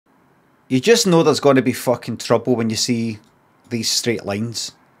You just know there's going to be fucking trouble when you see these straight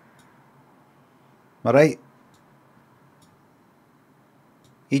lines. Alright?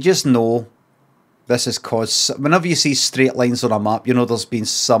 You just know this has caused... Whenever you see straight lines on a map, you know there's been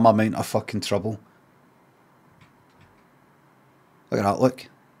some amount of fucking trouble. Look at that, look.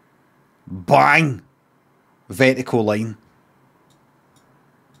 Bang! Vertical line.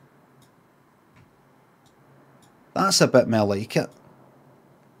 That's a bit more like it.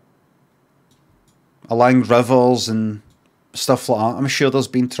 Along rivers and stuff like that, I'm sure there's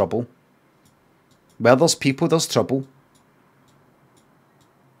been trouble. Where there's people, there's trouble.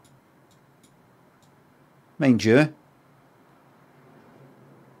 Mind you.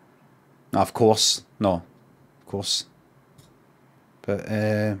 No, of course. No. Of course. But,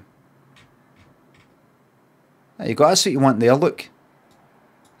 there you go. That's what you want there, look.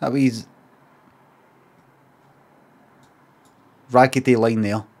 That wee raggedy line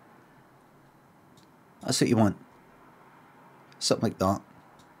there. That's what you want. Something like that.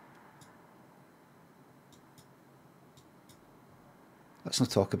 Let's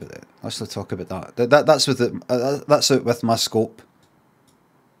not talk about it. Let's not talk about that. That's with it. That's it with my scope.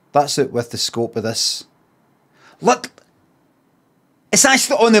 That's it with the scope of this. Look, it's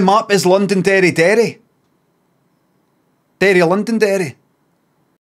actually on the map as Londonderry, Derry, Londonderry.